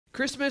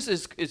Christmas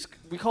is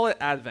we call it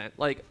Advent.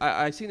 Like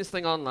I seen this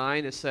thing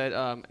online. It said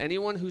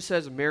anyone who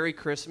says Merry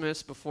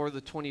Christmas before the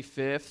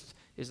 25th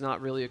is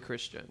not really a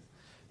Christian,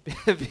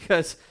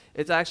 because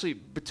it's actually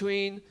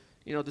between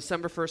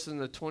December 1st and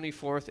the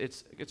 24th.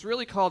 It's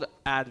really called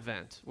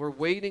Advent. We're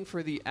waiting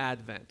for the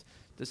Advent.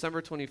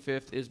 December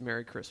 25th is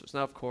Merry Christmas.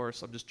 Now, of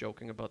course, I'm just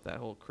joking about that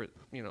whole,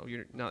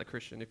 you're not a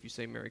Christian if you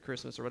say Merry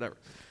Christmas or whatever.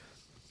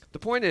 The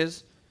point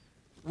is,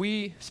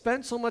 we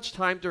spend so much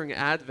time during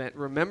Advent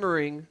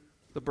remembering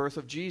the birth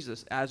of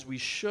Jesus, as we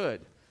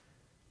should.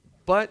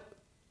 But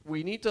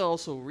we need to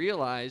also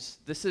realize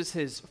this is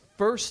his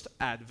first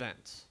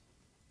Advent,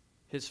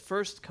 his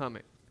first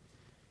coming,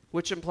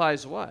 which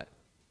implies what?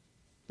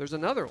 There's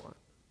another one.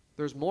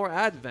 There's more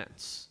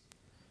Advents.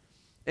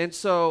 And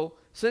so,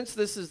 since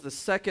this is the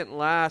second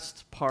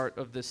last part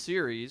of this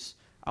series,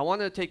 I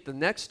want to take the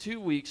next 2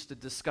 weeks to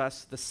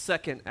discuss the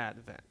second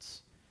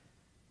Advent,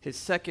 his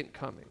second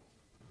coming,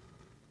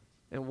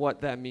 and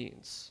what that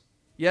means.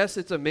 Yes,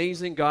 it's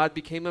amazing God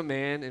became a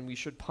man, and we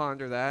should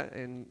ponder that,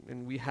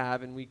 and we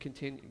have, and we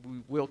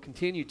will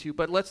continue to,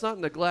 but let's not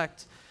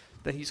neglect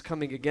that he's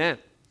coming again.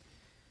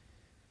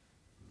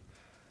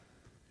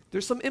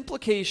 There's some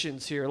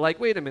implications here, like,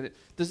 wait a minute,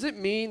 does it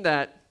mean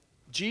that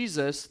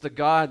Jesus, the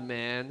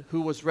God-man who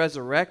was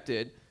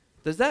resurrected,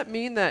 does that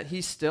mean that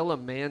he's still a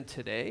man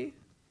today?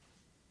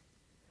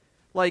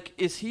 Like,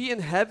 is he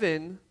in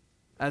heaven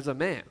as a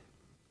man?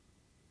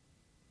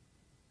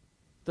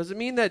 Does it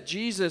mean that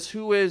Jesus,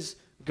 who is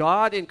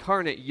God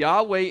incarnate,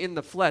 Yahweh in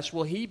the flesh,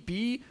 will he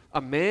be a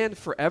man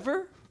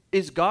forever?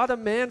 Is God a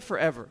man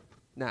forever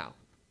now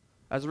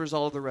as a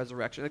result of the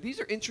resurrection? Like, these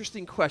are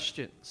interesting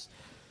questions.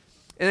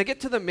 And I get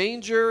to the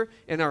manger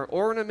and our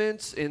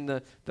ornaments in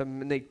the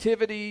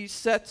nativity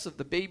sets of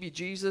the baby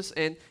Jesus,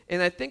 and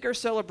I think our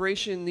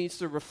celebration needs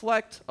to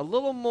reflect a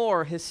little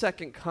more his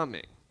second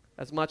coming,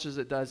 as much as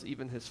it does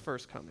even his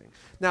first coming.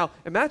 Now,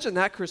 imagine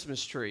that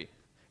Christmas tree.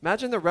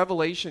 Imagine the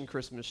Revelation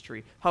Christmas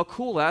tree. How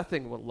cool that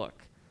thing would look.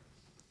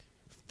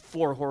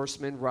 4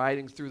 horsemen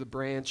riding through the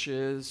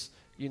branches,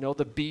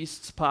 the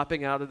beasts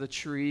popping out of the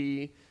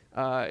tree,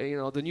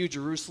 the New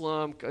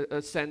Jerusalem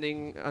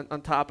ascending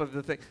on top of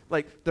the thing.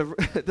 Like,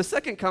 the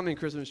second coming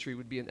Christmas tree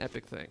would be an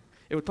epic thing.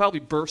 It would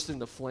probably burst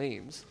into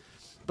flames,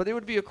 but it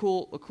would be a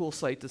cool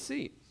sight to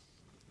see.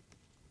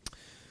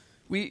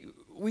 We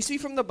see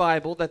from the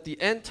Bible that the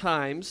end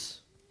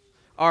times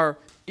are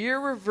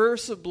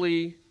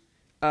irreversibly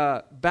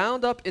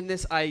bound up in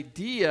this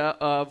idea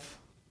of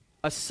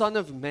a son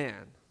of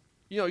man.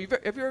 Have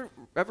you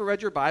ever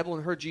read your Bible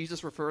and heard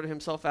Jesus refer to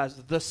himself as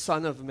the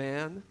Son of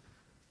Man?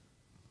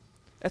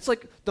 That's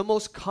like the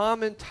most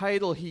common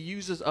title he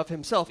uses of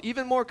himself,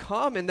 even more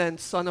common than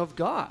Son of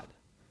God.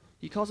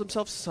 He calls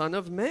himself Son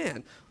of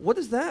Man. What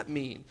does that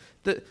mean?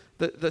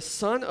 The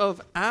son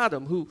of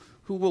Adam who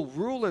will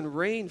rule and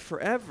reign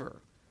forever.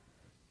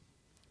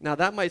 Now,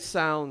 that might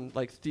sound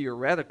like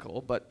theoretical,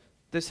 but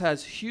this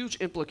has huge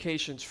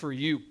implications for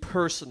you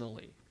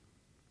personally.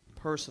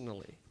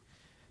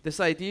 This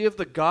idea of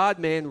the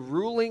God-man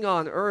ruling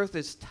on earth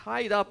is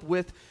tied up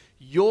with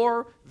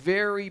your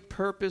very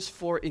purpose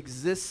for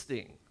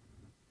existing.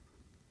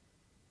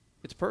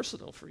 It's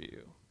personal for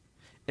you.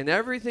 And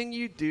everything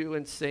you do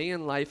and say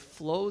in life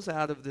flows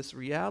out of this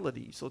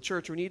reality. So,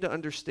 church, we need to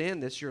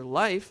understand this. Your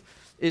life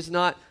is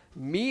not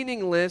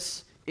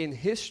meaningless in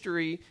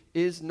history,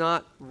 is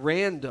not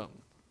random.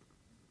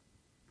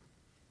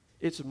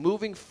 It's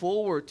moving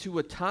forward to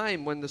a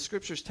time when the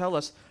scriptures tell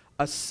us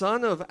a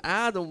son of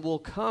Adam will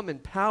come in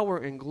power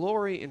and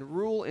glory and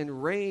rule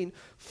and reign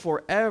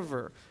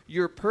forever.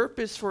 Your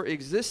purpose for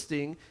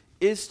existing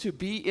is to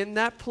be in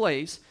that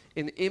place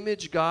and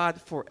image God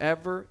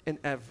forever and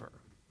ever.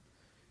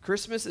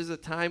 Christmas is a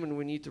time when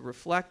we need to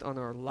reflect on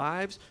our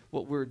lives,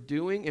 what we're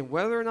doing, and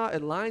whether or not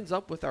it lines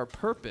up with our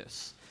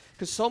purpose.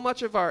 Because so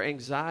much of our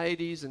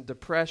anxieties and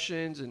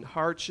depressions and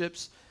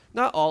hardships,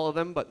 not all of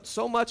them, but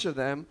so much of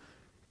them,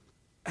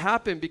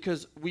 happen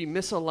because we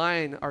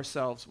misalign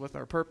ourselves with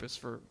our purpose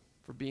for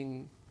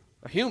being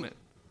a human.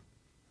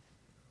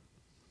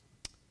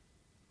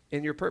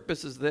 And your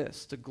purpose is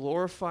this, to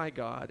glorify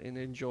God and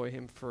enjoy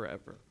him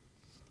forever.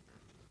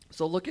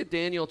 So look at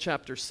Daniel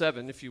chapter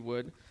 7, if you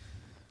would,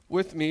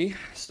 with me,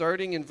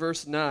 starting in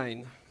verse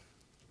 9.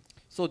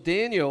 So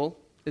Daniel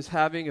is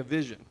having a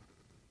vision.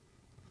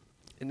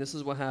 And this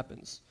is what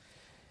happens.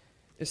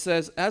 It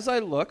says, "As I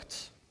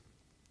looked,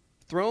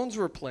 thrones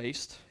were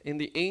placed, and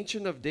the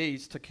Ancient of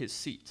Days took his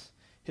seat.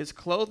 His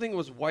clothing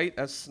was white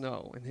as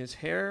snow, and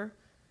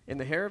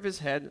the hair of his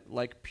head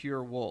like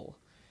pure wool.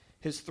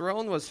 His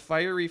throne was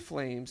fiery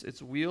flames,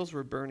 its wheels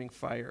were burning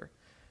fire.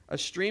 A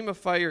stream of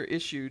fire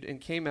issued and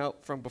came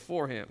out from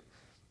before him.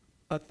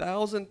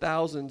 1,000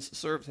 thousands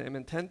served him,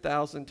 and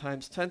 10,000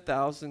 times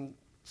 10,000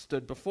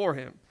 stood before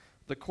him.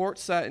 The court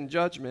sat in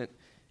judgment,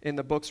 and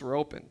the books were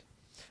opened.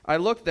 I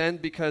looked then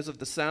because of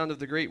the sound of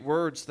the great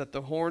words that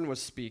the horn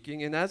was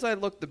speaking, and as I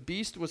looked, the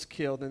beast was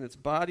killed, and its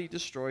body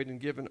destroyed and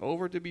given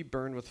over to be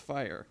burned with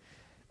fire.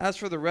 As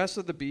for the rest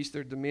of the beasts,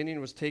 their dominion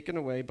was taken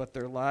away, but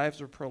their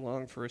lives were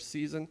prolonged for a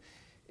season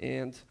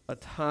and a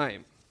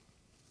time.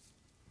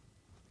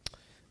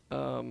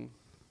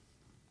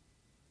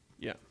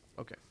 Yeah,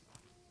 okay.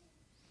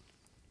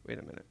 Wait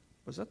a minute.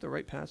 Was that the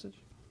right passage?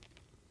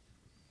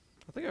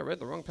 I think I read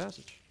the wrong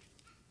passage.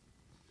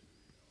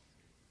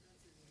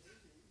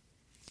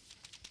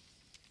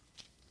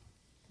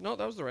 No,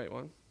 that was the right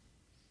one.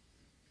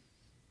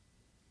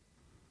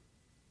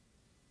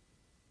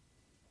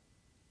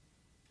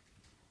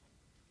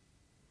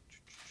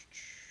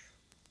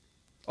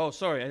 Oh,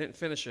 sorry, I didn't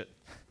finish it.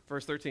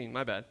 Verse 13,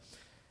 my bad.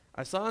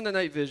 I saw in the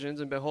night visions,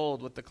 and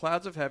behold, with the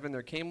clouds of heaven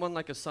there came one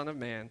like a son of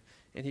man,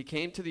 and he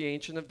came to the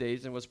Ancient of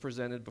Days and was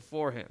presented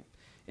before him.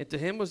 And to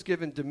him was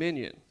given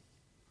dominion,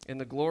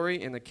 and the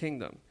glory, and the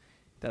kingdom,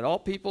 that all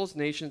peoples,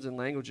 nations, and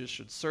languages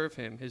should serve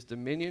him. His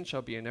dominion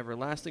shall be an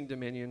everlasting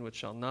dominion which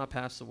shall not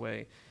pass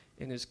away,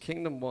 and his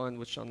kingdom one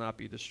which shall not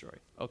be destroyed.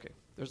 Okay,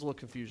 there's a little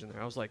confusion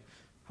there. I was like,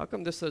 how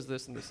come this says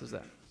this and this is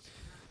that?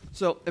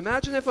 So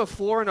imagine if a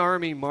foreign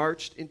army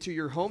marched into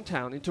your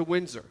hometown, into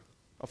Windsor.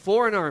 A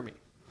foreign army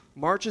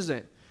marches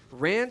in,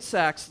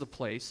 ransacks the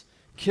place,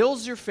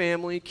 kills your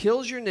family,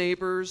 kills your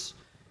neighbors,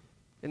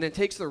 and then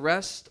takes the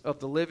rest of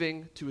the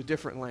living to a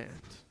different land.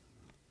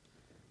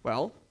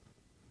 Well,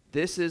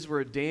 this is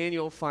where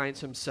Daniel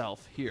finds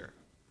himself here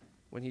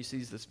when he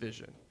sees this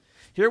vision.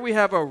 Here we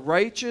have a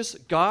righteous,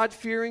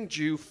 God-fearing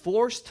Jew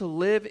forced to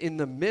live in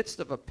the midst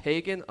of a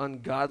pagan,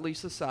 ungodly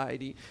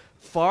society,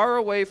 far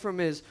away from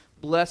his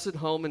blessed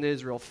home in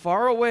Israel,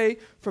 far away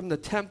from the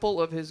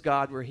temple of his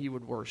God where he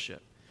would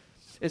worship.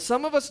 And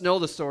some of us know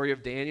the story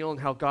of Daniel and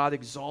how God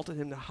exalted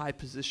him to high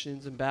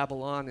positions in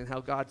Babylon and how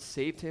God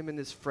saved him and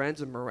his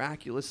friends in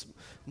miraculous,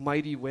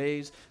 mighty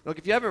ways. Look,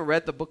 if you haven't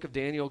read the book of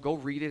Daniel, go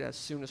read it as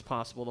soon as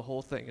possible, the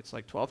whole thing. It's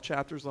like 12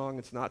 chapters long.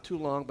 It's not too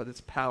long, but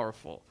it's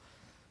powerful.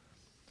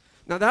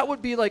 Now, that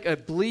would be like a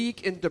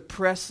bleak and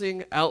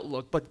depressing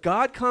outlook, but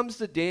God comes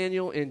to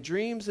Daniel in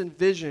dreams and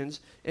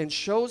visions and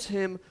shows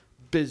him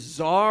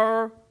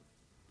bizarre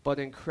but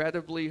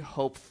incredibly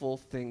hopeful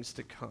things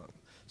to come.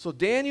 So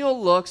Daniel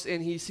looks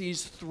and he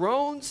sees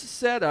thrones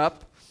set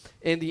up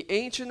and the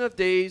Ancient of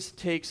Days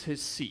takes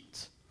his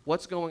seat.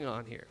 What's going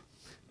on here?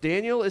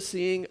 Daniel is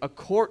seeing a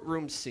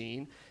courtroom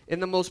scene,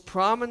 and the most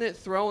prominent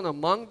throne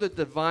among the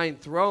divine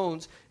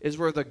thrones is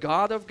where the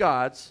God of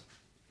gods,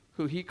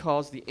 who he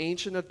calls the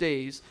Ancient of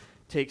Days,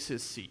 takes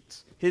his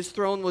seat. His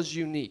throne was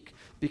unique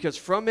because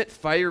from it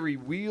fiery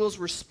wheels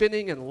were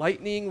spinning and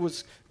lightning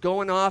was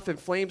going off and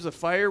flames of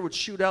fire would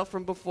shoot out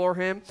from before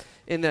him.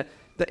 And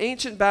the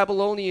ancient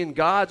Babylonian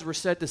gods were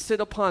said to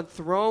sit upon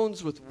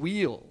thrones with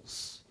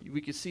wheels.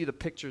 We could see the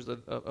pictures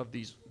of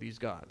these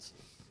gods.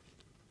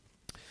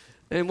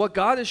 And what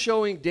God is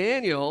showing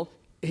Daniel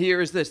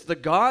here is this: the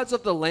gods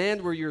of the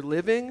land where you're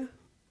living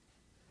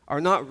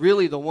are not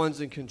really the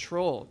ones in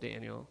control,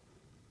 Daniel.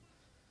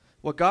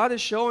 What God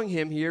is showing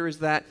him here is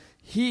that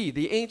he,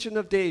 the Ancient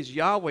of Days,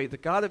 Yahweh, the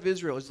God of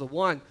Israel, is the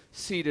one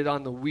seated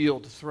on the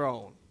wheeled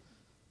throne.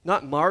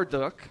 Not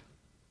Marduk,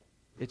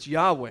 it's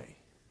Yahweh.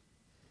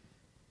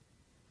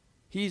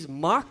 He's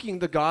mocking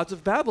the gods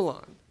of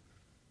Babylon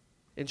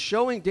and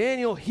showing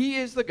Daniel he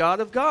is the God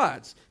of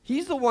gods.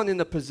 He's the one in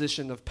the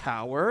position of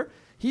power.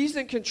 He's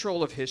in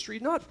control of history,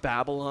 not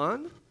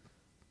Babylon.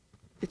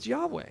 It's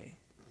Yahweh.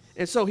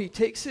 And so he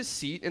takes his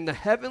seat, and the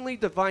heavenly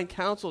divine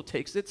council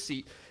takes its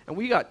seat. And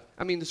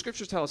the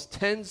scriptures tell us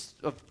tens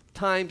of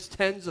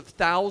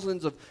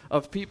thousands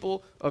of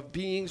people, of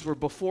beings were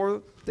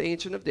before the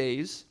Ancient of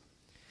Days.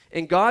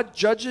 And God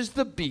judges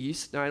the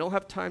beast. Now, I don't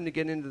have time to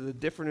get into the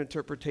different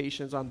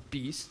interpretations on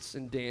beasts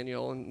in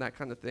Daniel and that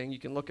kind of thing. You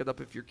can look it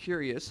up if you're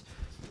curious.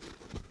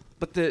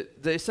 But the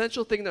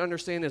essential thing to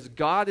understand is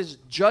God is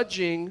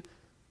judging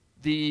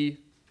the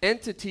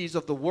entities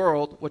of the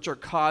world which are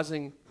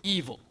causing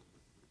evil.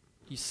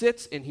 He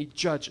sits and he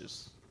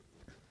judges.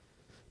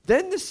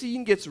 Then the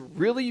scene gets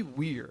really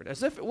weird,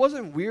 as if it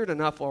wasn't weird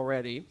enough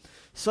already.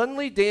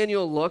 Suddenly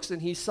Daniel looks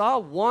and he saw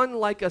one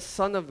like a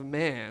son of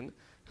man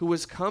who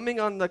was coming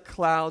on the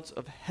clouds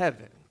of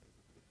heaven.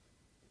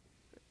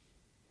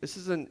 This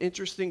is an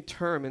interesting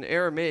term. In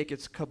Aramaic,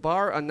 it's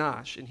kabar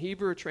anash. In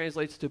Hebrew, it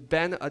translates to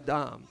Ben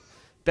Adam.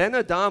 Ben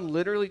Adam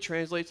literally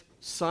translates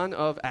son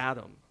of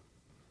Adam.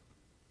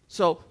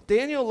 So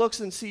Daniel looks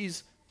and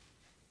sees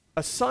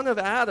a son of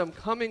Adam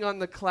coming on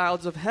the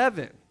clouds of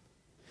heaven.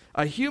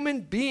 A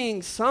human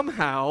being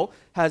somehow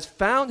has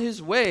found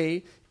his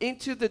way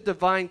into the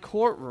divine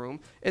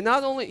courtroom. And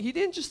not only, he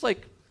didn't just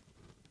like,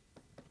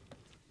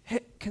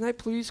 hey, can I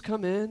please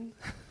come in?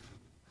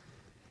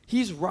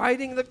 He's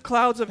riding the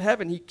clouds of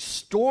heaven. He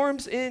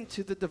storms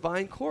into the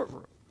divine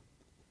courtroom.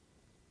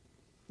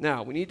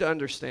 Now, we need to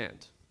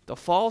understand, the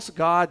false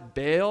god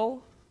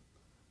Baal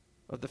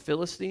of the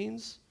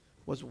Philistines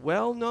was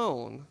well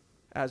known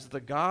as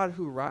the god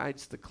who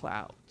rides the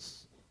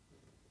clouds.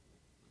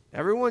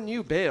 Everyone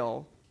knew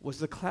Baal was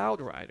the cloud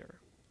rider.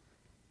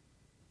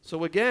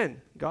 So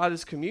again, God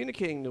is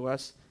communicating to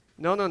us,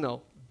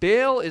 no.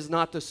 Baal is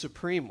not the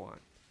supreme one.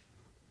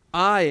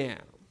 I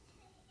am.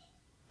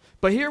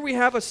 But here we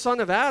have a son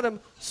of Adam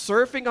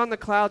surfing on the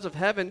clouds of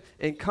heaven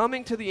and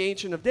coming to the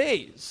Ancient of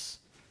Days.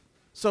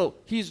 So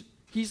he's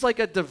like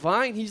a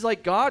divine, he's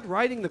like God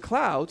riding the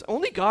clouds.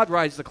 Only God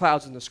rides the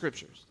clouds in the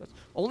scriptures.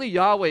 Only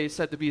Yahweh is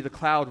said to be the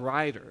cloud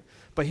rider.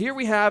 But here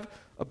we have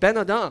a Ben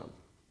Adam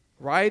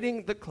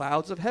riding the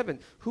clouds of heaven.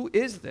 Who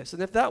is this?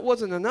 And if that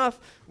wasn't enough,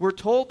 we're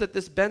told that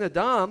this Ben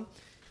Adam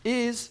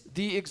is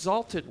the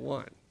exalted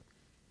one.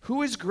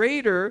 Who is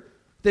greater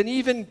than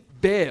even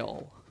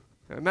Baal?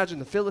 Now imagine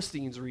the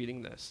Philistines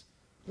reading this.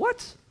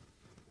 What?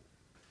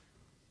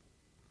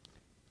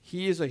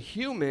 He is a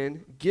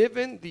human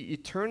given the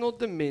eternal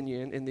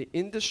dominion in the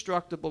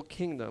indestructible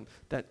kingdom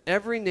that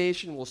every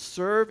nation will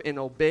serve and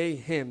obey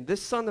him.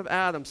 This son of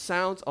Adam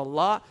sounds a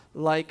lot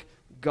like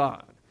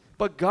God.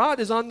 But God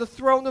is on the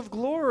throne of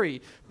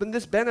glory. But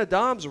this Ben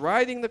Adam's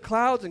riding the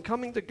clouds and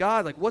coming to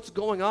God. Like, what's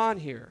going on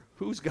here?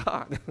 Who's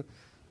God?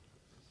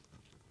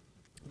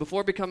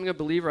 Before becoming a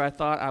believer, I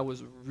thought I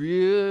was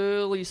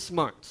really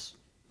smart.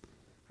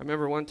 I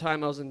remember one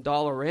time I was in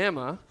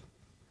Dollarama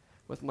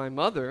with my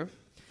mother,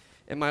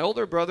 and my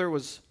older brother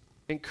was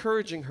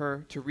encouraging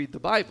her to read the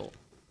Bible.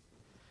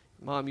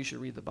 Mom, you should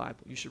read the Bible.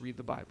 You should read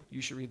the Bible.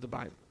 You should read the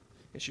Bible.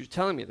 And she was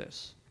telling me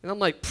this. And I'm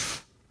like,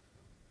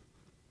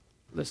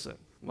 listen,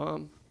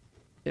 Mom,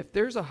 if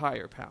there's a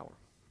higher power,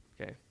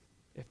 okay,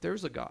 if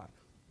there's a God,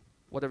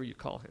 whatever you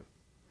call him,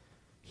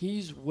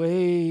 he's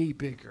way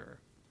bigger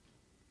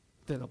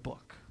than a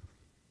book.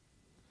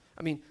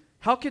 I mean,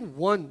 how can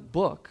one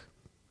book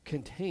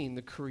contain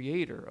the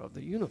creator of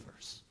the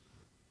universe?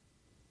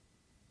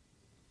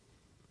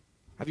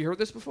 Have you heard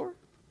this before?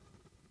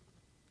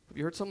 Have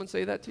you heard someone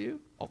say that to you?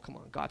 Oh, come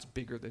on, God's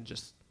bigger than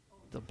just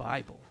the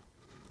Bible.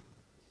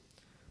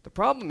 The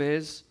problem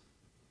is,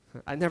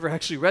 I never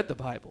actually read the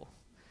Bible.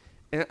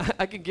 And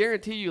I can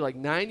guarantee you like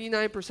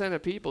 99%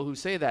 of people who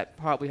say that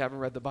probably haven't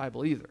read the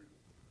Bible either.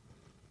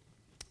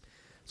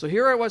 So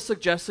here I was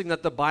suggesting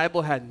that the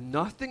Bible had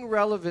nothing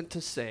relevant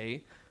to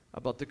say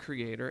about the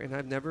Creator, and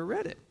I've never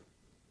read it.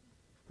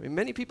 I mean,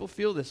 many people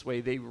feel this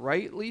way. They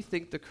rightly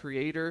think the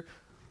Creator,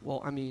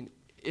 well, I mean,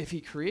 if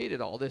he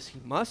created all this, he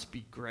must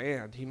be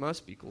grand, he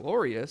must be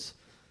glorious.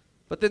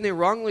 But then they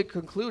wrongly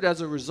conclude as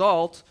a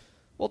result,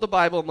 well, the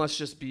Bible must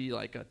just be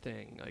like a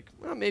thing. Like,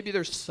 well, maybe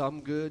there's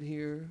some good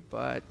here,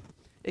 but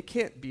it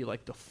can't be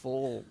like the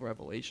full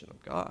revelation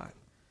of God.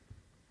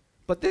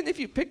 But then if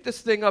you pick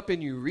this thing up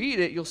and you read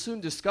it, you'll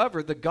soon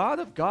discover the God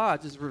of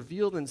gods is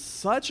revealed in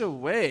such a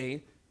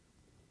way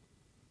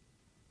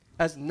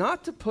as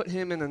not to put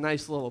him in a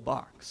nice little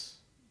box.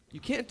 You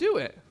can't do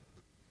it.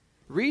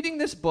 Reading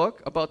this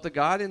book about the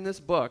God in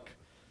this book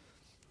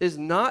is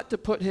not to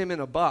put him in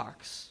a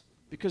box,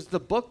 because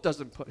the book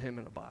doesn't put him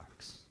in a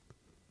box.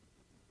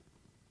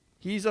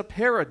 He's a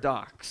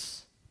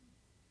paradox,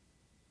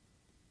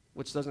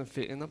 which doesn't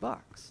fit in the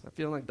box. I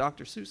feel like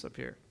Dr. Seuss up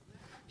here.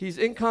 He's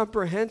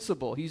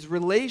incomprehensible. He's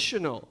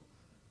relational.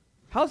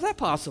 How's that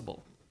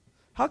possible?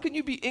 How can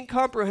you be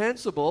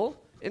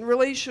incomprehensible and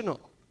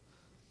relational?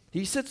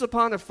 He sits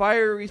upon a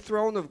fiery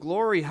throne of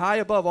glory high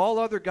above all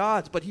other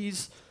gods, but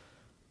he's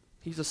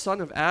a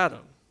son of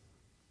Adam.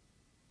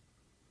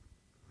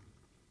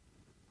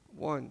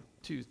 1,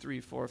 2,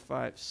 3, 4,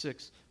 5,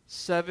 6,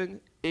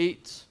 7,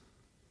 8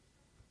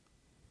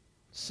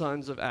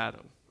 sons of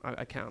Adam.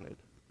 I counted.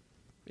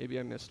 Maybe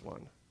I missed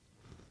one.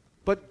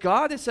 But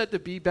God is said to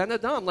be Ben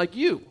Adam, like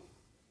you.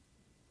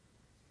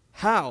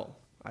 How?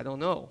 I don't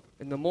know.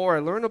 And the more I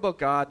learn about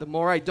God, the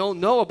more I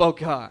don't know about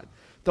God.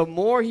 The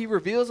more he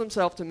reveals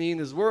himself to me in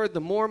his word,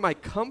 the more my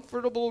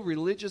comfortable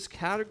religious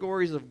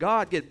categories of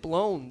God get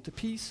blown to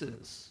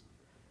pieces.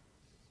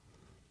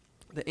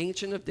 The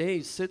Ancient of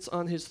Days sits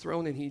on his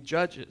throne and he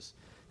judges.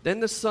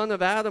 Then the Son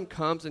of Adam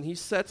comes and he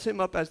sets him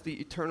up as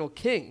the eternal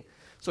king.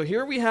 So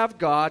here we have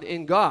God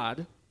in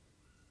God,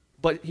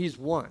 but he's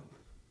one.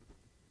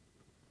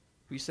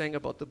 We sang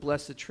about the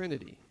Blessed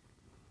Trinity.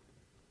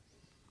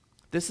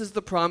 This is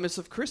the promise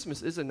of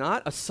Christmas, is it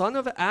not? A son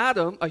of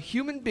Adam, a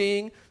human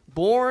being,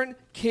 born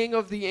king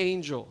of the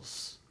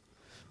angels,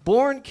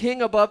 born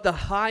king above the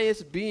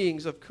highest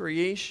beings of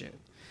creation.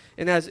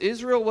 And as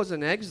Israel was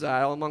in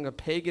exile among a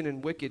pagan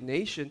and wicked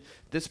nation,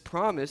 this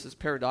promise, this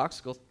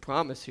paradoxical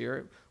promise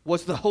here,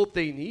 was the hope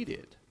they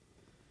needed.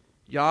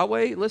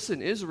 Yahweh,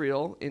 listen,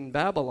 Israel in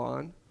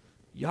Babylon,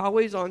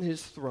 Yahweh's on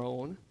his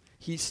throne.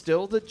 He's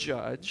still the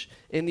judge,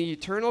 and the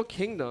eternal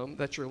kingdom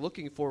that you're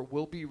looking for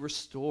will be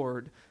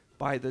restored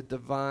by the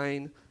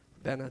divine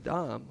Ben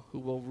Adam, who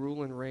will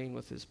rule and reign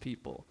with his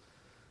people.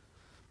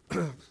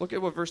 Look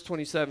at what verse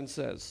 27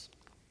 says.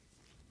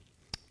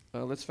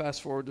 Let's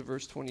fast forward to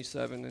verse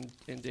 27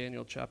 in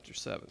Daniel chapter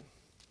 7.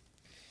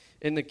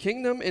 In the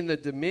kingdom, in the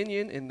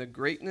dominion, in the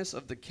greatness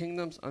of the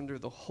kingdoms under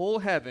the whole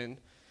heaven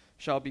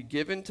shall be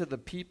given to the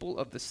people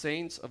of the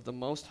saints of the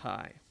Most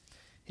High.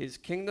 His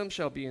kingdom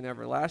shall be an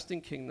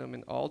everlasting kingdom,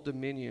 and all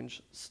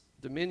dominions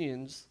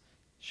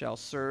shall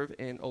serve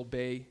and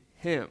obey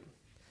him.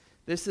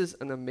 This is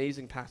an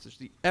amazing passage.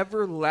 The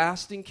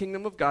everlasting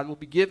kingdom of God will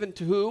be given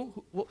to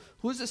who?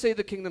 Who does it say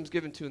the kingdom's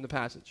given to in the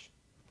passage?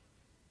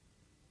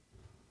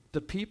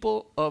 The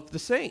people of the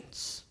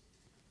saints,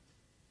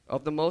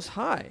 of the Most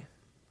High.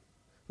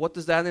 What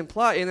does that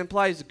imply? It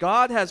implies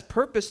God has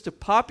purpose to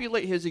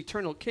populate his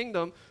eternal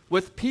kingdom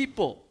with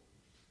people.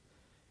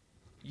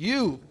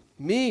 You,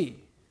 me.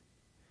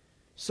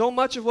 So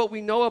much of what we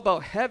know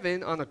about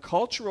heaven on a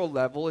cultural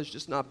level is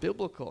just not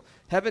biblical.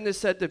 Heaven is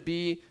said to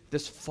be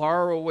this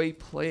faraway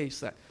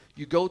place that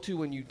you go to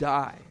when you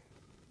die.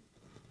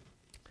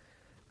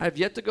 I have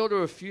yet to go to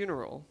a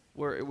funeral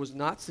where it was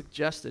not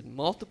suggested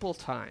multiple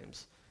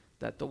times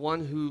that the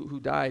one who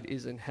died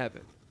is in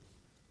heaven.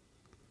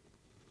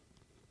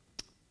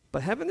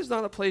 But heaven is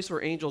not a place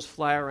where angels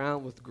fly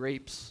around with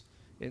grapes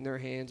in their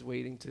hands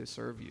waiting to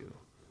serve you.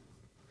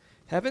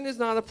 Heaven is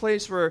not a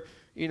place where,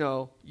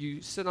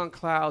 you sit on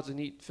clouds and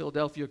eat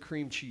Philadelphia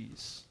cream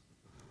cheese.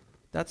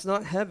 That's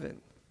not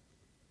heaven.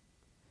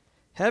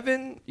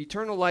 Heaven,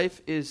 eternal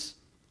life, is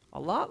a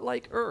lot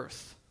like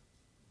earth.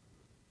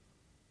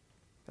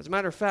 As a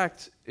matter of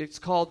fact, it's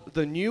called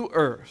the new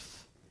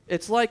earth.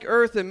 It's like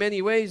earth in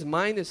many ways,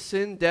 minus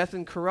sin, death,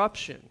 and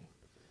corruption.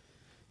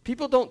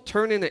 People don't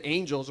turn into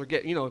angels or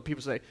get,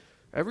 people say,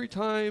 every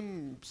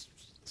time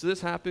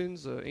this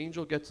happens, an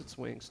angel gets its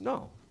wings.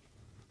 No.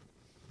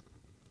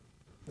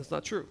 That's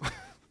not true.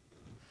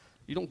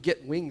 You don't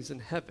get wings in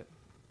heaven.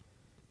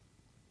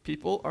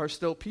 People are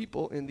still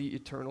people in the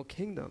eternal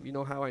kingdom. You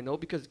know how I know?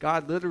 Because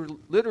God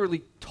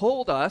literally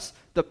told us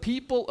the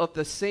people of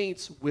the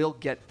saints will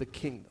get the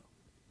kingdom.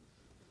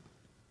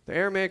 The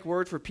Aramaic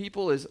word for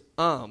people is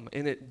and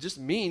it just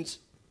means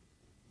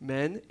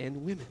men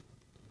and women.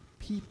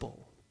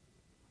 People.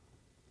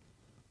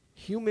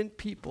 Human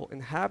people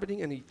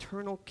inhabiting an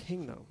eternal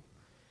kingdom.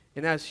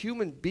 And as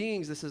human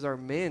beings, this is our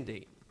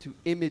mandate, to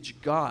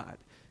image God.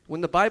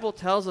 When the Bible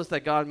tells us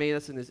that God made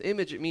us in his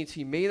image, it means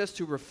he made us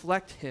to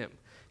reflect him.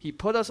 He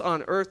put us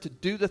on earth to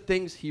do the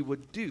things he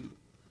would do.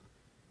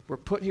 We're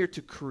put here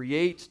to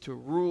create, to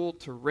rule,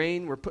 to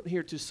reign. We're put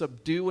here to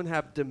subdue and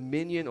have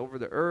dominion over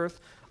the earth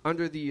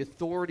under the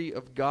authority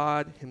of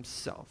God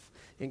himself.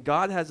 And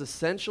God has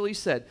essentially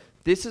said,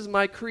 this is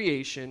my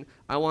creation.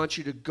 I want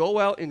you to go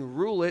out and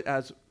rule it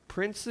as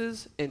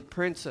princes and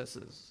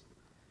princesses.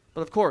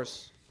 But of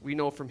course, we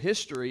know from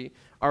history,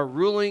 our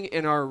ruling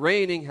and our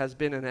reigning has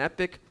been an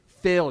epic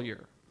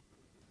failure.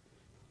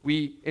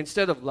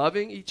 Instead of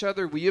loving each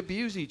other, we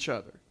abuse each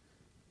other.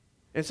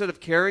 Instead of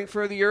caring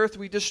for the earth,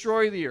 we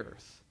destroy the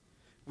earth.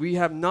 We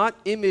have not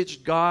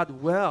imaged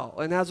God well.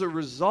 And as a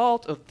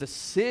result of the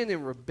sin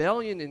and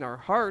rebellion in our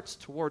hearts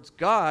towards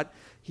God,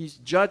 he's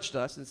judged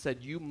us and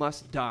said, you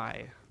must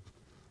die.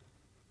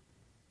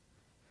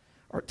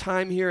 Our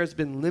time here has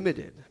been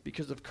limited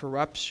because of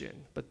corruption,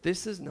 but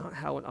this is not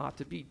how it ought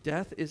to be.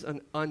 Death is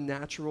an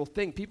unnatural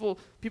thing. People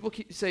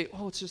say,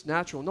 oh, it's just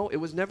natural. No, it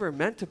was never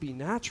meant to be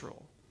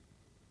natural.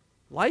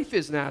 Life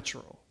is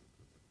natural.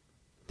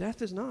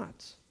 Death is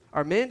not.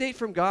 Our mandate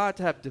from God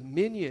to have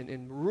dominion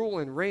and rule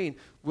and reign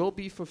will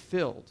be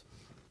fulfilled.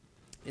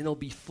 And it'll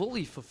be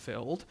fully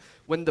fulfilled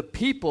when the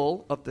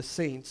people of the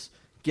saints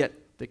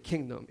get the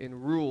kingdom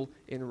and rule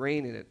and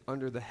reign in it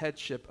under the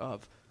headship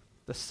of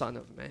the Son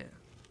of Man.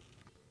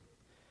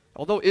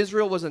 Although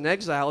Israel was in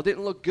exile, it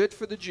didn't look good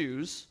for the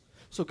Jews.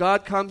 So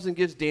God comes and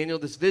gives Daniel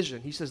this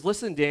vision. He says,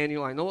 listen,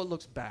 Daniel, I know it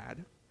looks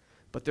bad,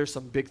 but there's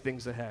some big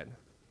things ahead.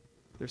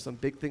 There's some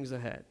big things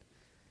ahead.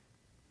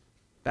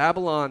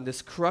 Babylon,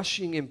 this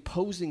crushing,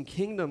 imposing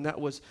kingdom that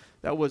was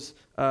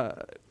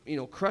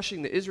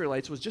crushing the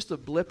Israelites, was just a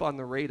blip on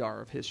the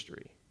radar of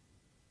history.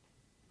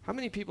 How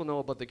many people know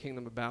about the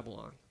kingdom of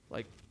Babylon?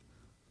 Like,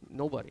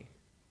 nobody.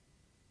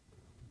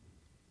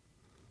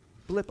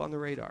 Blip on the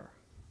radar.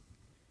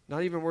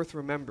 Not even worth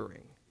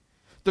remembering.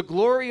 The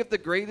glory of the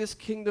greatest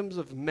kingdoms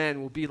of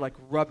men will be like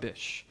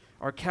rubbish.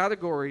 Our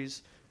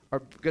categories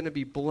are going to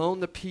be blown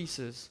to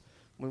pieces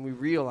when we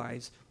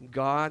realize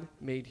God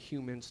made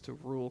humans to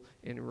rule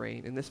and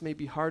reign. And this may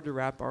be hard to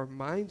wrap our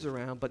minds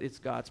around, but it's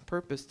God's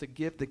purpose to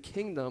give the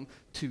kingdom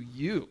to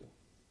you.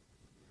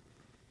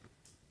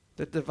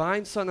 The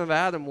divine son of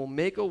Adam will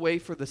make a way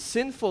for the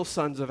sinful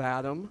sons of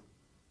Adam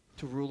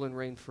to rule and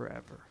reign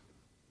forever.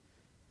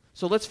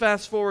 So let's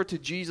fast forward to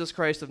Jesus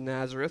Christ of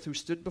Nazareth, who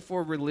stood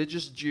before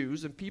religious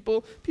Jews and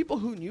people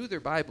who knew their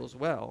Bibles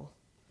well.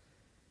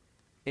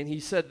 And he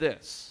said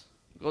this.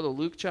 Go to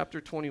Luke chapter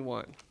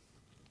 21.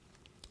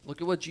 Look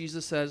at what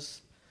Jesus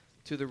says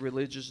to the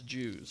religious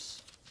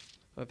Jews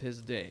of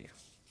his day.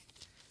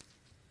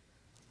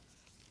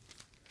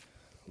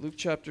 Luke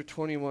chapter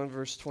 21,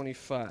 verse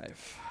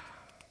 25.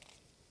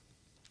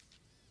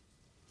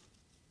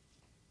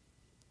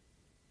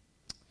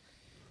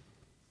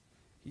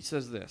 He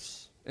says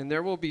this, and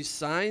there will be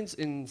signs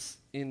in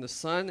the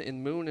sun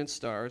and moon and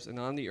stars and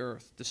on the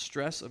earth,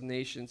 distress of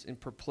nations in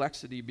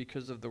perplexity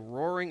because of the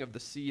roaring of the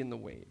sea and the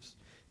waves.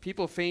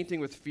 People fainting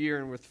with fear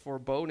and with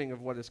foreboding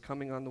of what is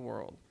coming on the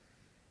world.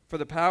 For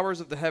the powers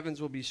of the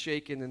heavens will be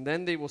shaken, and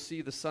then they will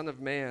see the Son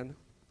of Man.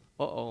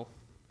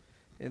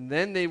 And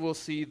then they will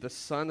see the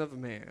Son of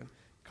Man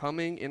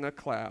coming in a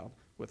cloud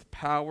with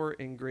power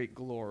and great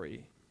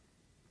glory.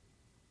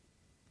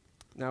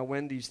 Now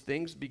when these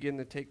things begin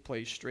to take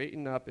place,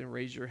 straighten up and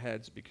raise your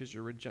heads, because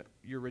your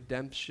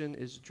redemption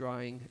is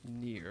drawing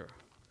near.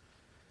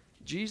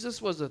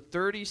 Jesus was a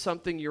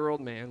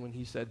 30-something-year-old man when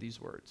he said these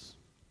words.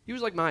 He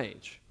was like my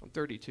age. I'm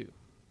 32.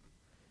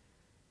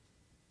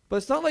 But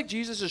it's not like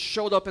Jesus just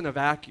showed up in a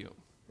vacuum,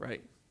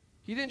 right?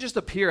 He didn't just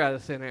appear out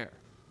of thin air.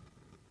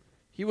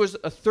 He was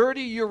a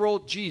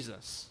 30-year-old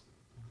Jesus,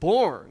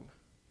 born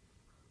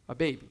a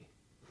baby,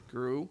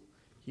 grew,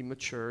 he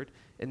matured,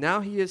 and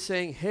now he is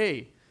saying,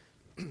 hey,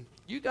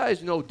 you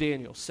guys know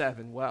Daniel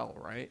 7 well,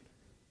 right?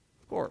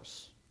 Of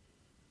course.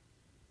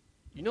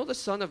 You know the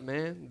Son of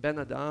Man, Ben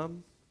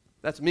Adam?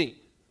 That's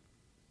me.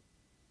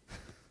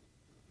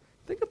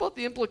 Think about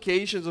the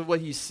implications of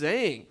what he's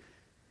saying.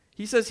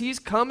 He says he's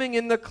coming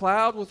in the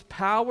cloud with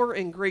power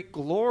and great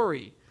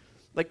glory.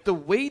 Like the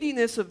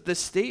weightiness of this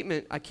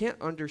statement, I can't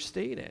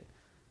understate it,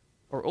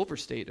 or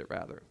overstate it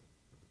rather.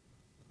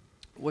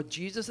 What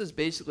Jesus is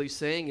basically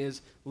saying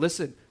is,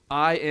 listen,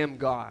 I am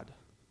God.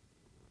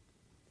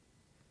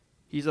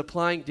 He's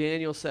applying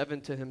Daniel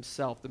 7 to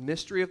himself. The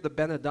mystery of the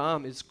Ben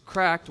Adam is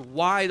cracked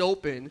wide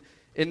open,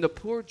 and the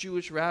poor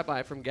Jewish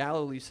rabbi from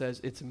Galilee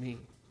says, it's me.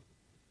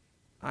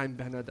 I'm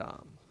Ben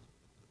Adam.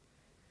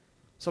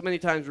 So many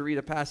times we read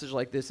a passage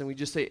like this and we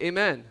just say,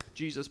 amen.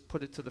 Jesus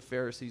put it to the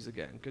Pharisees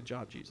again. Good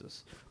job,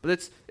 Jesus.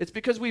 But it's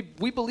because we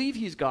believe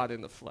he's God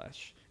in the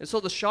flesh. And so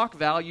the shock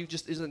value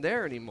just isn't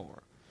there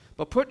anymore.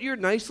 But put your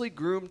nicely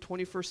groomed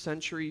 21st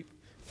century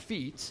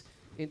feet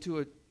into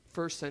a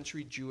first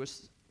century Jewish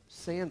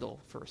sandal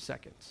for a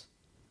second.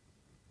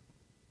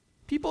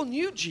 People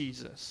knew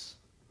Jesus.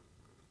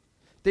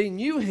 They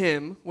knew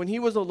him when he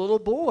was a little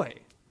boy.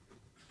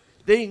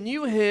 They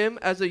knew him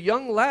as a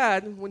young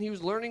lad when he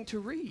was learning to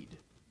read.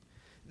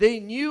 They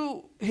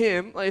knew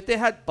him, like if they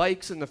had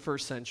bikes in the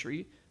first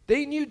century,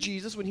 they knew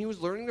Jesus when he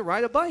was learning to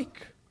ride a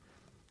bike.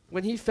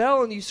 When he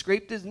fell and he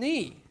scraped his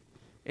knee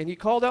and he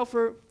called out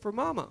for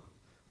Mama.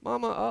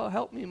 Mama, oh,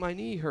 help me, my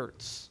knee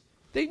hurts.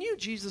 They knew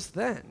Jesus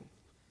then.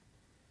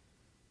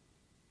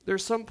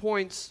 There's some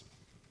points,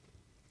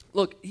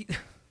 look,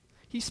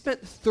 he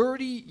spent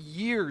 30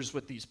 years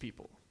with these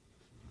people.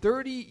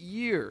 30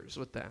 years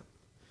with them.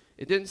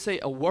 It didn't say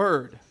a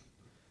word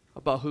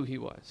about who he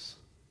was.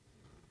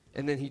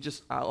 And then he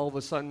just, all of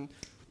a sudden,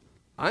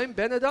 I'm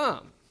Ben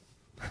Adam.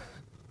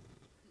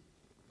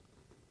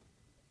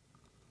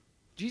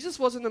 Jesus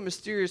wasn't a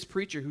mysterious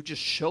preacher who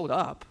just showed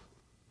up.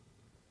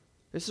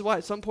 This is why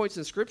at some points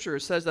in Scripture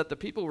it says that the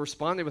people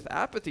responded with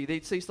apathy.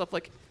 They'd say stuff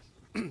like,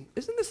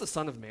 isn't this the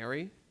son of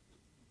Mary?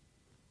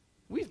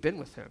 We've been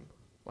with him.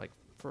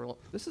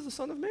 This is the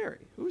son of Mary.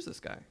 Who is this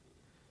guy?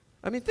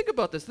 I mean, think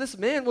about this. This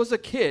man was a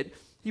kid.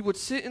 He would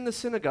sit in the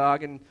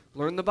synagogue and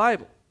learn the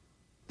Bible.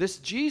 This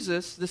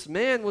Jesus, this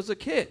man was a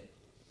kid.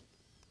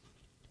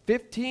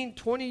 15,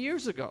 20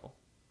 years ago.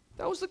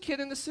 That was the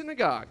kid in the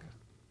synagogue.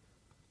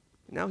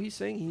 Now he's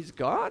saying he's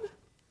God?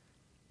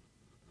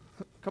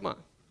 Come on.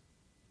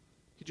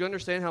 Could you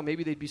understand how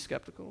maybe they'd be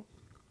skeptical?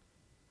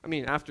 I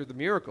mean, after the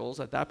miracles,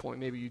 at that point,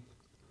 maybe you'd,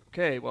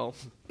 okay, well,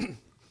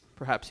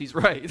 perhaps he's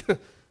right.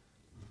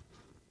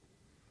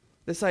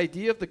 This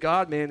idea of the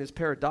God-man is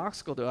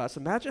paradoxical to us.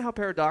 Imagine how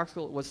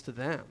paradoxical it was to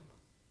them.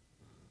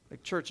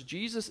 Like, church,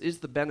 Jesus is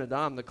the Ben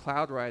Adam, the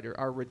cloud rider,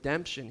 our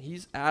redemption.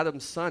 He's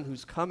Adam's son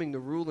who's coming to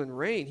rule and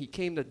reign. He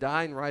came to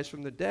die and rise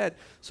from the dead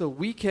so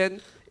we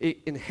can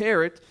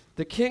inherit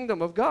the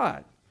kingdom of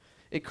God.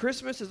 And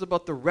Christmas is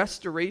about the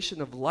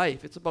restoration of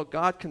life. It's about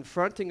God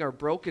confronting our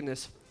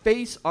brokenness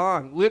face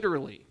on,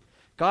 literally.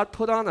 God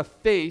put on a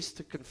face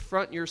to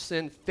confront your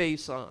sin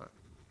face on.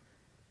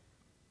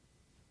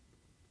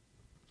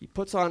 He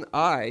puts on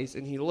eyes,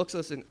 and he looks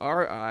us in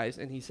our eyes,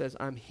 and he says,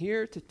 I'm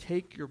here to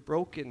take your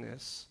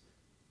brokenness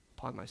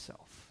upon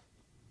myself.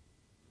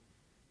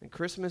 And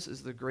Christmas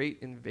is the great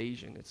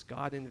invasion. It's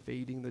God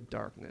invading the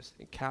darkness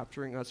and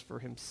capturing us for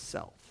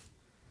himself.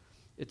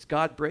 It's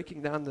God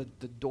breaking down the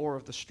door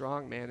of the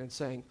strong man and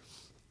saying,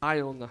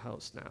 I own the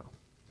house now.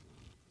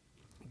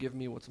 Give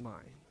me what's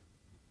mine.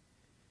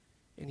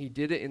 And he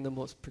did it in the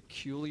most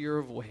peculiar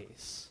of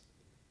ways,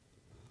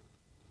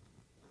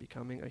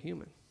 becoming a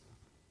human.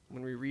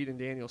 When we read in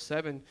Daniel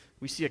 7,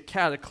 we see a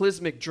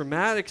cataclysmic,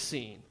 dramatic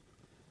scene.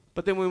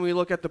 But then when we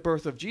look at the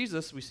birth of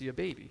Jesus, we see a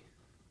baby.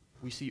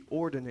 We see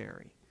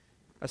ordinary.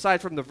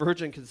 Aside from the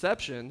virgin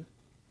conception,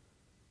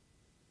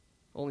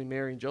 only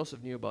Mary and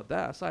Joseph knew about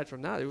that. Aside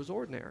from that, it was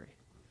ordinary.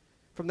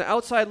 From the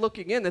outside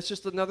looking in, that's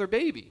just another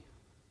baby.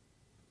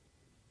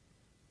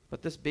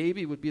 But this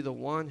baby would be the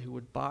one who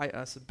would buy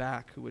us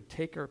back, who would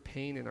take our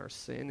pain and our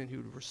sin, and who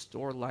would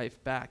restore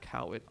life back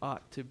how it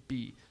ought to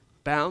be,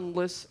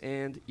 boundless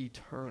and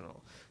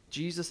eternal.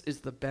 Jesus is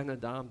the Ben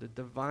Adam, the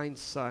divine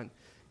Son.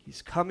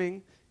 He's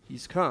coming,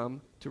 he's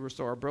come to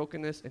restore our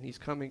brokenness, and he's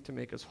coming to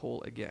make us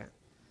whole again.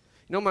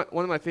 You know,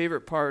 one of my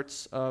favorite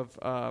parts of,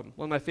 one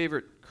of my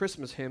favorite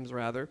Christmas hymns,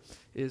 rather,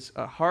 is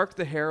Hark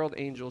the Herald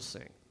Angels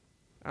Sing.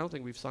 I don't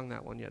think we've sung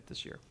that one yet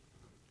this year.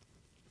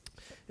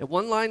 And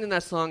one line in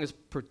that song is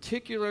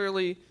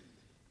particularly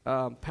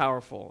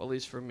powerful, at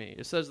least for me.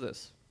 It says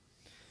this: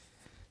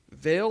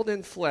 Veiled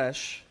in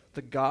flesh,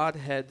 the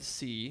Godhead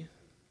see,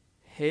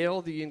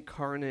 hail the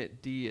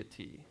incarnate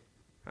deity.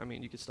 I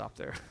mean, you could stop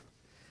there.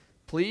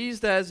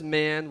 Pleased as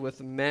man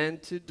with men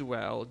to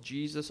dwell,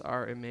 Jesus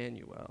our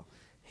Emmanuel.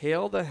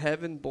 Hail the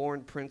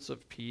heaven-born Prince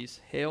of Peace,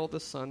 hail the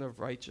Son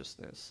of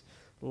Righteousness.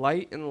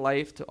 Light and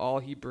life to all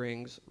he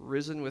brings,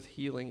 risen with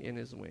healing in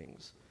his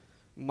wings.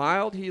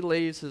 Mild he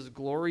lays his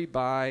glory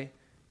by,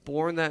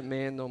 born that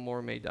man no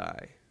more may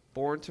die.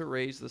 Born to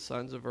raise the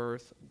sons of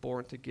earth,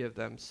 born to give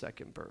them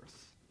second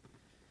birth.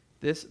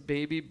 This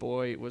baby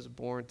boy was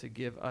born to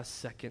give us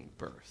second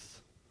birth.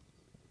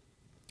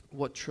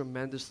 What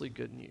tremendously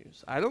good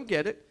news. I don't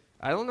get it.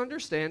 I don't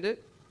understand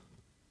it.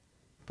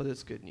 But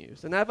it's good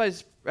news. And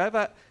as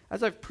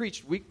I've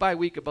preached week by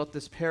week about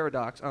this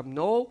paradox, I'm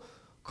no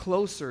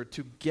closer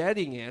to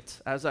getting it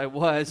as I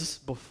was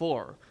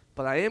before.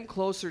 But I am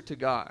closer to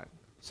God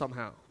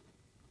somehow.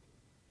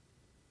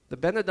 The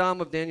Ben Adam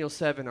of Daniel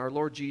 7, our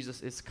Lord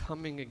Jesus, is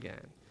coming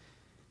again.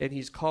 And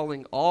he's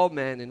calling all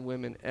men and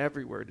women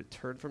everywhere to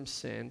turn from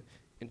sin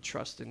and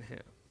trust in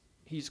him.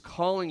 He's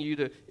calling you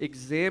to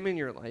examine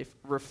your life,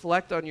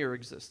 reflect on your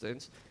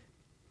existence,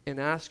 and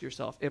ask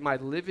yourself, am I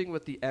living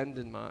with the end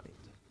in mind?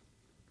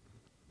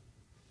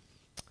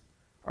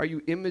 Are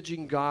you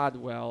imaging God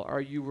well? Or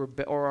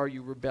are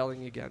you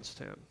rebelling against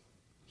him?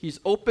 He's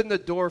opened the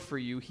door for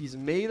you. He's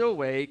made a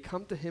way.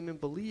 Come to him and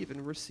believe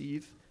and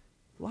receive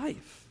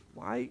life.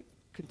 Why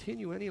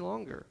continue any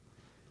longer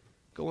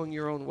going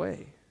your own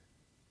way?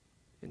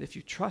 And if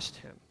you trust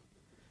him,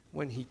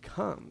 when he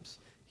comes,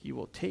 he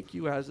will take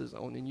you as his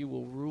own, and you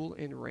will rule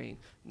and reign.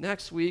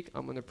 Next week,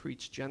 I'm going to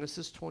preach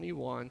Genesis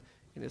 21,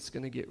 and it's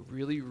going to get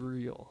really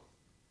real.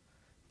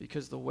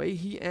 Because the way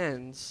he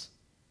ends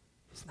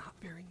is not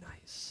very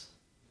nice.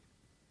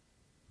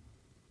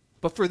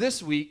 But for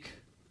this week,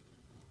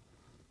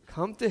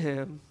 come to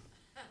him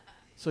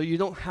so you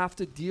don't have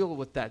to deal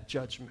with that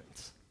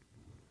judgment.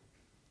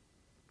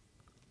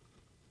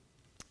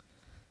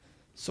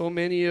 So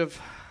many of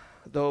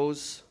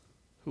those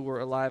who were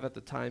alive at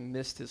the time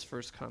missed his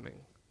first coming.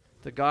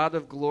 The God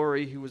of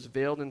glory who was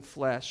veiled in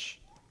flesh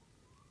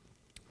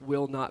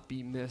will not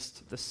be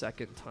missed the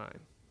second time.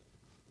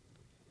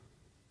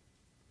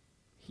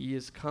 He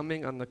is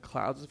coming on the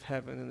clouds of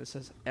heaven, and it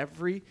says,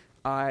 every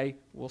eye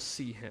will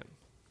see him.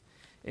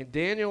 And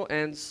Daniel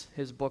ends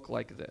his book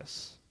like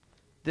this.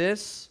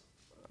 This,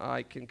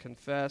 I can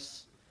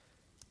confess,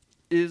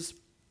 is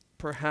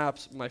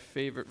perhaps my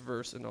favorite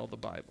verse in all the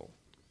Bible.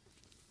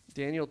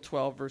 Daniel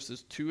 12,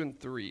 verses 2 and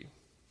 3.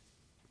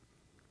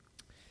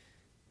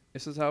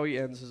 This is how he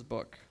ends his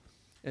book.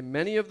 And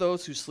many of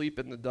those who sleep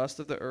in the dust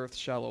of the earth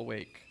shall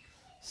awake,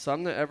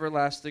 some to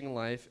everlasting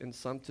life, and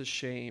some to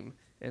shame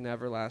and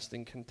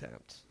everlasting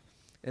contempt.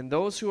 And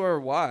those who are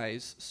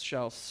wise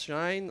shall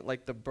shine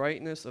like the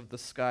brightness of the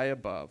sky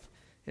above,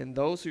 and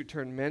those who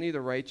turn many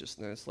to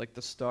righteousness like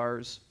the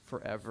stars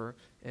forever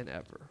and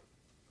ever.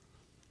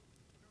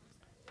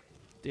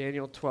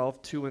 Daniel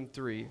 12, 2 and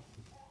 3.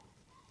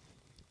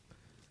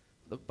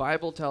 The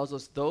Bible tells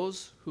us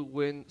those who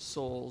win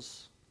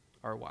souls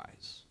are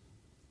wise.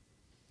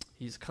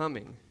 He's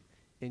coming,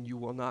 and you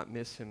will not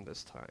miss him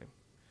this time.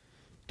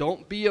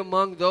 Don't be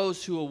among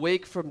those who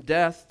awake from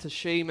death to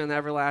shame and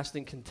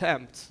everlasting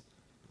contempt.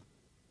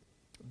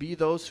 Be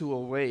those who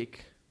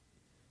awake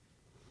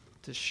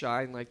to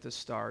shine like the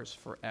stars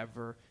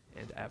forever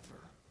and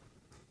ever.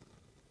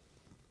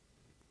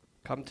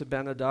 Come to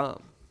Ben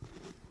Adam,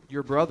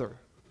 your brother.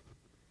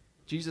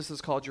 Jesus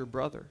is called your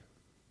brother.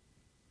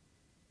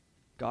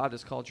 God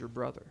is called your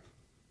brother.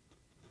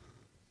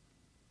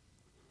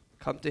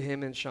 Come to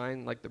him and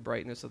shine like the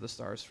brightness of the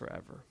stars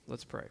forever.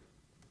 Let's pray.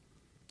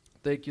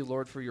 Thank you,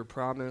 Lord, for your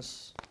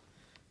promise.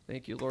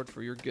 Thank you, Lord,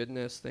 for your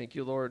goodness. Thank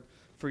you, Lord,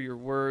 for your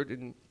word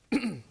and,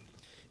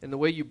 and the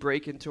way you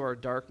break into our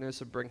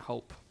darkness and bring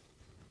hope.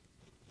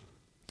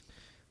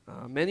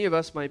 Many of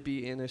us might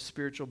be in a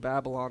spiritual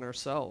Babylon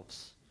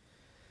ourselves.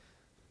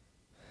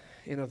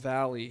 In a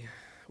valley,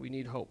 we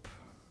need hope.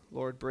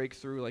 Lord, break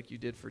through like you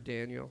did for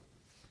Daniel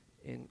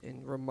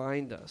and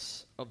remind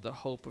us of the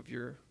hope of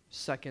your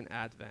second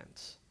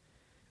advent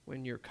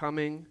when you're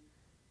coming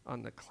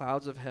on the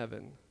clouds of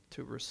heaven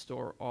to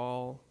restore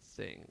all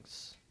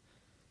things.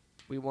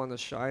 We want to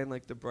shine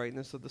like the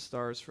brightness of the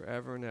stars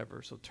forever and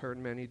ever, so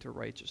turn many to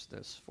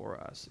righteousness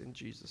for us. In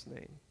Jesus'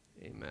 name,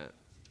 amen.